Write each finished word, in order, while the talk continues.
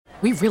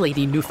We really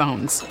need new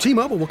phones.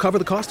 T-Mobile will cover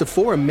the cost of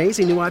 4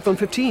 amazing new iPhone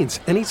 15s,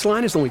 and each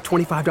line is only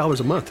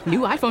 $25 a month. New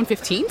iPhone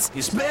 15s?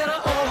 It's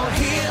better over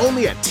here.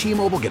 Only at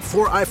T-Mobile, get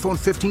 4 iPhone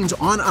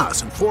 15s on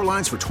us and 4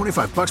 lines for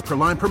 $25 per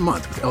line per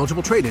month with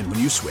eligible trade-in when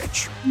you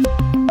switch.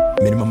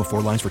 Minimum of 4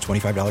 lines for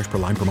 $25 per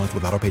line per month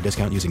with autopay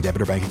discount using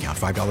debit or bank account.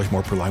 $5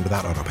 more per line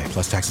without autopay,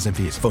 plus taxes and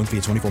fees. Phone fee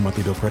at 24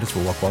 monthly bill credits for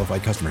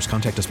well-qualified customers.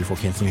 Contact us before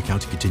canceling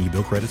account to continue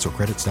bill credits or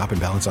credit stop and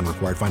balance on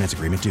required finance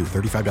agreement due.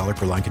 $35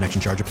 per line connection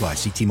charge applies.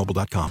 See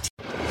T-Mobile.com.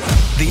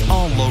 The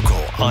All Local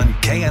on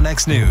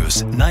KNX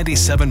News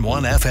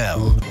 97.1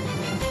 FM.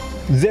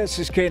 This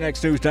is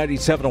KNX News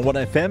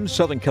 97.1 FM,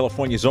 Southern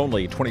California's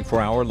only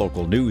 24-hour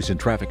local news and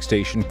traffic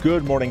station.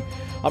 Good morning.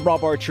 I'm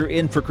Rob Archer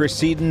in for Chris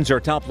Sedens. Our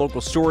top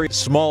local story,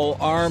 small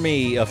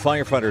army of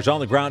firefighters on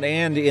the ground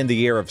and in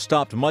the air have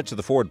stopped much of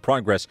the forward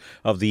progress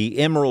of the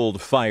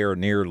Emerald fire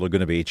near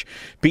Laguna Beach.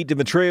 Pete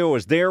Demetrio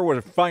is there where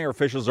fire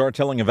officials are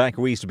telling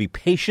evacuees to be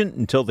patient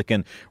until they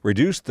can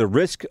reduce the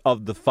risk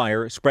of the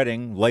fire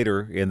spreading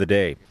later in the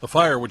day. The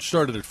fire, which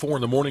started at 4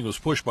 in the morning, was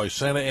pushed by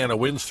Santa Ana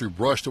winds through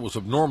brush that was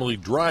abnormally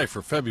dry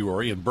for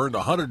February and burned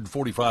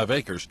 145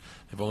 acres.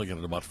 They've only got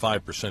it about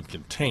 5%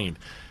 contained.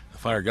 The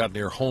fire got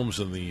near homes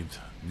in the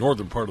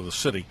northern part of the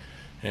city,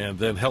 and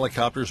then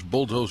helicopters,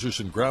 bulldozers,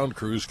 and ground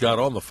crews got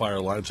on the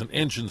fire lines, and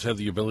engines had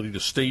the ability to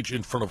stage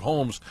in front of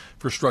homes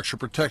for structure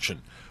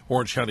protection.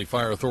 Orange County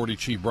Fire Authority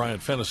Chief Brian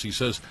Fennessy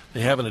says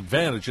they have an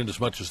advantage in as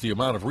much as the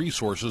amount of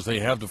resources they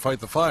have to fight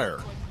the fire.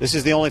 This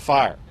is the only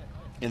fire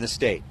in the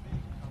state.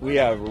 We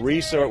are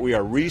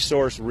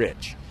resource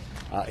rich.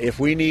 If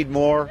we need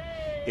more,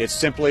 it's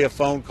simply a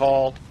phone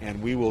call,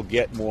 and we will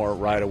get more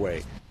right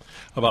away.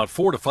 About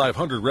 400 to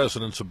 500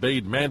 residents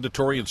obeyed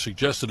mandatory and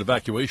suggested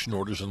evacuation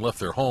orders and left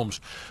their homes.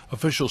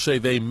 Officials say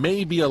they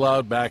may be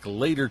allowed back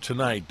later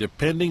tonight,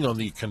 depending on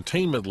the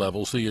containment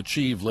levels they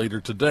achieve later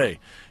today.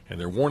 And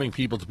they're warning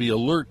people to be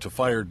alert to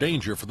fire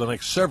danger for the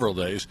next several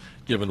days,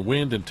 given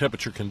wind and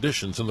temperature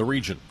conditions in the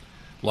region.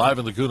 Live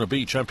in Laguna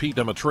Beach, I'm Pete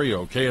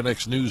Demetrio,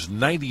 KNX News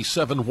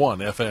 97.1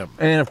 FM.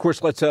 And, of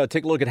course, let's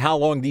take a look at how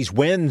long these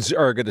winds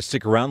are going to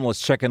stick around. Let's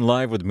check in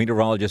live with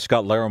meteorologist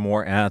Scott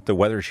Larimore at the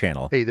Weather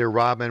Channel. Hey there,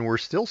 Rob, and we're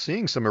still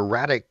seeing some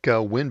erratic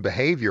wind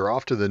behavior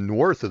off to the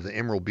north of the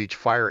Emerald Beach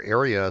fire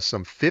area,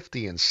 some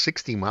 50 and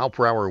 60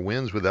 mile-per-hour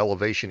winds with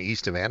elevation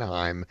east of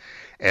Anaheim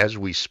as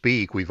we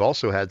speak. We've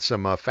also had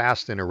some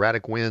fast and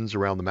erratic winds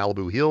around the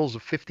Malibu Hills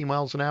of 50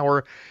 miles an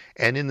hour.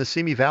 And in the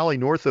Simi Valley,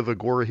 north of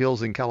Agoura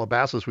Hills in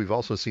Calabasas, we've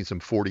also seen some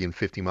 40 and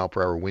 50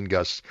 mile-per-hour wind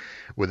gusts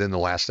within the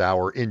last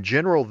hour. In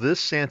general, this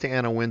Santa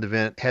Ana wind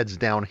event heads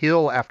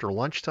downhill after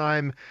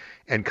lunchtime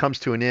and comes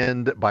to an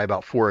end by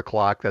about 4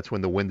 o'clock. That's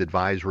when the wind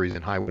advisories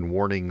and high wind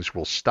warnings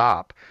will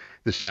stop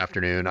this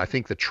afternoon. I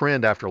think the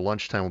trend after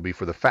lunchtime will be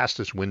for the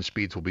fastest wind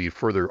speeds will be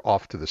further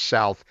off to the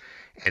south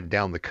and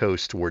down the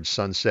coast towards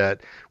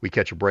sunset. We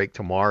catch a break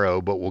tomorrow,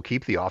 but we'll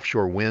keep the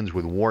offshore winds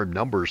with warm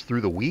numbers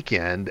through the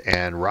weekend.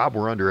 And, Rob,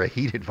 we're under a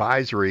heat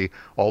advisory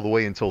all the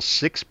way until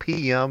 6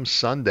 p.m.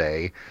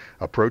 Sunday,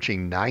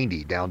 approaching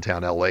 90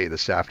 downtown L.A.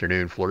 this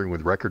afternoon, flirting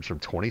with records from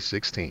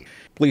 2016.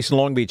 Police in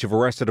Long Beach have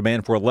arrested a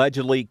man for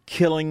allegedly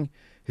killing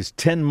his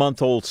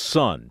 10-month-old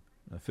son.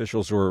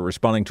 Officials were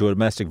responding to a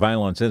domestic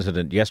violence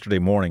incident yesterday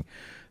morning.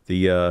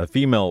 The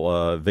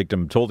female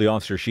victim told the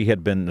officer she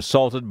had been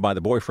assaulted by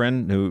the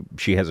boyfriend who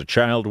she has a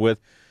child with.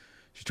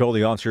 She told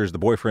the officers the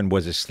boyfriend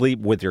was asleep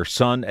with their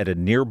son at a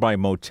nearby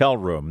motel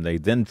room. They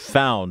then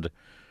found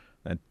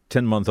a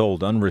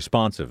 10-month-old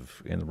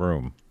unresponsive in the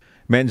room.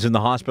 Men's in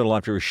the hospital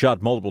after he was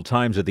shot multiple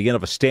times at the end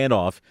of a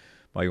standoff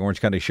by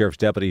Orange County Sheriff's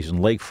deputies in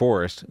Lake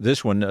Forest.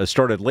 This one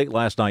started late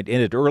last night,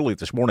 ended early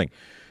this morning.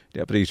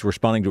 Deputies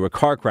responding to a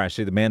car crash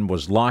say the man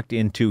was locked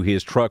into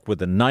his truck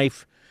with a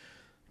knife.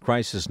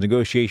 Crisis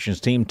negotiations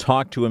team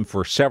talked to him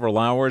for several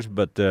hours,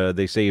 but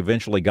they say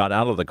eventually got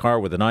out of the car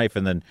with a knife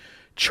and then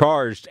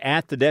charged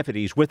at the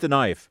deputies with the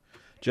knife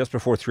just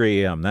before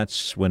 3 a.m.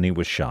 That's when he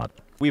was shot.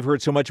 We've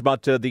heard so much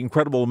about the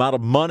incredible amount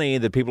of money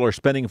that people are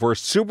spending for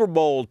Super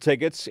Bowl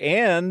tickets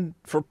and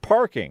for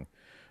parking.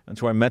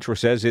 That's why Metro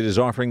says it is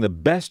offering the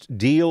best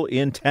deal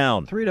in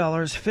town.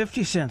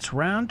 $3.50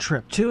 round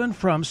trip to and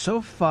from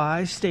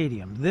SoFi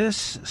Stadium.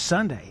 This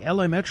Sunday,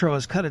 LA Metro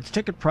has cut its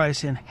ticket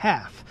price in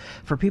half.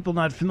 For people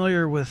not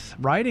familiar with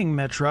riding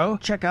Metro,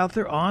 check out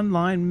their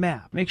online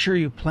map. Make sure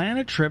you plan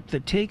a trip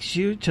that takes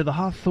you to the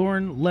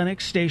Hawthorne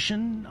Lennox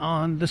station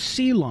on the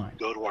C line.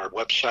 Go to our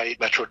website,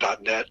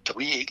 metro.net.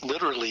 We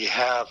literally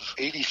have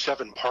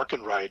 87 park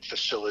and ride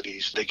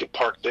facilities. They can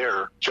park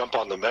there, jump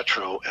on the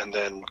Metro, and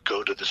then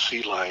go to the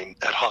C line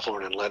at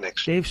Hawthorne and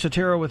Lennox. Dave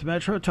Sotero with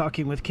Metro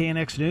talking with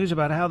KNX News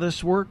about how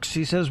this works.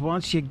 He says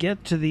once you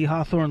get to the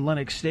Hawthorne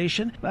Lennox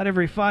station, about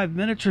every 5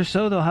 minutes or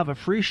so they'll have a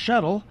free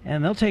shuttle,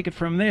 and they'll take it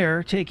from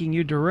there, taking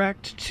you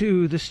direct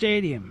to the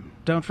stadium.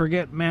 Don't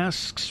forget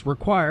masks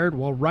required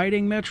while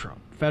riding Metro.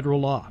 Federal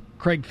law.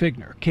 Craig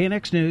Figner,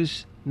 KNX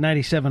News,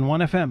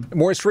 97.1 FM.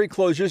 More street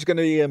closures going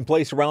to be in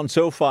place around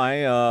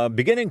SoFi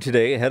beginning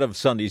today ahead of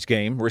Sunday's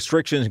game.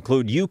 Restrictions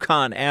include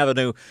Yukon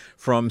Avenue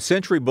from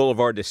Century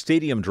Boulevard to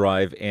Stadium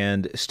Drive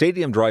and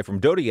Stadium Drive from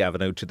Doty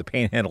Avenue to the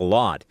Panhandle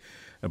Lot.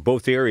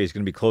 Both areas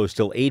going to be closed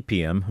till 8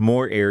 p.m.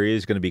 More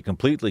areas going to be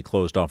completely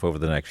closed off over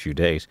the next few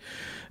days.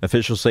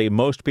 Officials say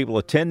most people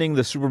attending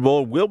the Super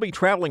Bowl will be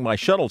traveling by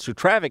shuttle, so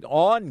traffic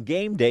on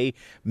game day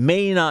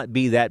may not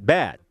be that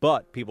bad.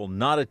 But people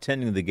not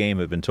attending the game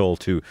have been told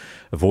to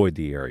avoid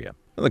the area.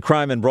 The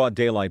crime in broad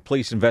daylight.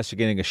 Police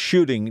investigating a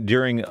shooting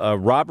during a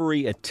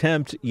robbery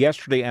attempt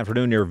yesterday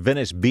afternoon near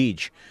Venice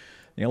Beach.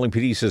 The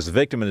LAPD says the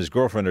victim and his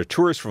girlfriend are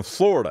tourists from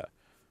Florida.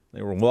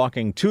 They were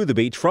walking to the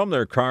beach from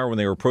their car when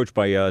they were approached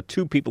by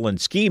two people in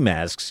ski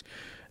masks.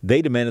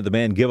 They demanded the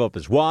man give up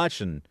his watch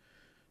and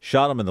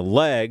shot him in the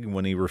leg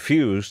when he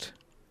refused.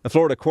 The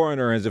Florida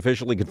coroner has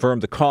officially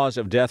confirmed the cause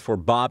of death for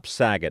Bob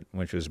Saget,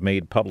 which was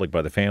made public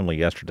by the family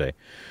yesterday.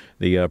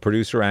 The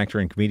producer, actor,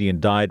 and comedian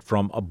died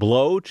from a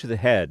blow to the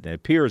head. It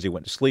appears he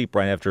went to sleep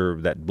right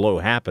after that blow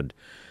happened.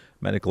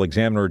 Medical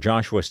examiner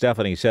Joshua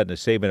Stephanie said in a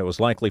statement it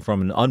was likely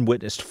from an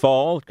unwitnessed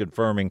fall,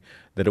 confirming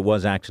that it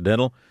was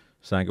accidental.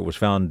 Saget was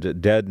found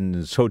dead in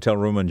his hotel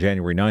room on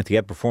January 9th. He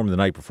had performed the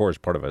night before as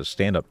part of a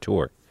stand-up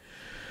tour.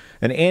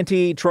 An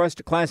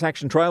antitrust class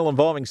action trial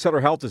involving Sutter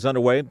Health is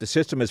underway. The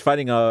system is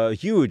fighting a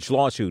huge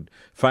lawsuit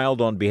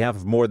filed on behalf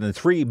of more than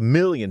 3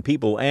 million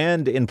people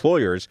and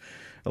employers.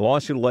 The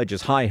lawsuit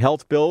alleges high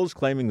health bills,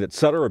 claiming that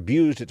Sutter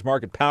abused its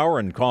market power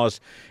and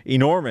caused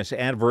enormous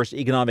adverse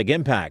economic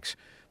impacts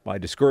by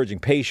discouraging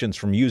patients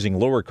from using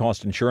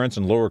lower-cost insurance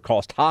and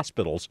lower-cost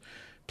hospitals.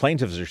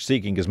 Plaintiffs are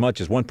seeking as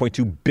much as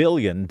 $1.2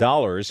 billion.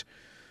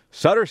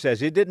 Sutter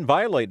says it didn't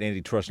violate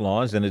antitrust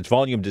laws, and its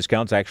volume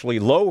discounts actually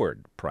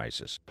lowered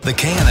prices. The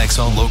KNX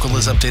All Local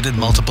is updated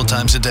multiple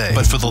times a day.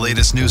 But for the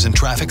latest news and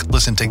traffic,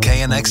 listen to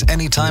KNX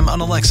anytime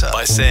on Alexa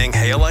by saying,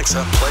 "Hey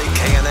Alexa, play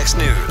KNX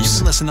News." You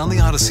can listen on the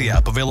Odyssey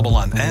app, available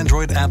on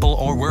Android, Apple,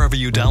 or wherever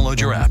you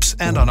download your apps,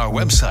 and on our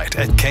website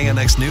at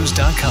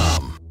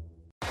knxnews.com.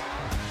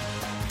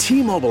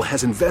 T-Mobile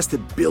has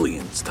invested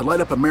billions to light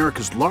up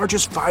America's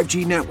largest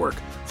 5G network,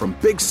 from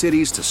big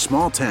cities to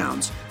small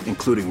towns,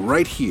 including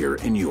right here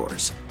in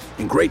yours.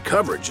 And great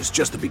coverage is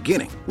just the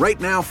beginning. Right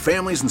now,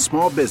 families and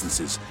small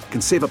businesses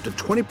can save up to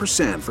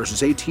 20%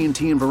 versus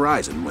AT&T and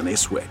Verizon when they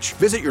switch.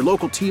 Visit your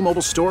local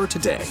T-Mobile store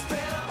today.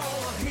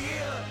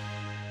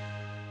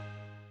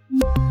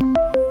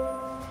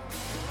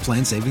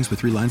 Plan savings with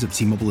 3 lines of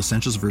T-Mobile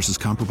Essentials versus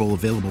comparable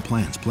available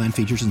plans. Plan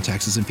features and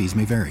taxes and fees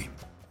may vary.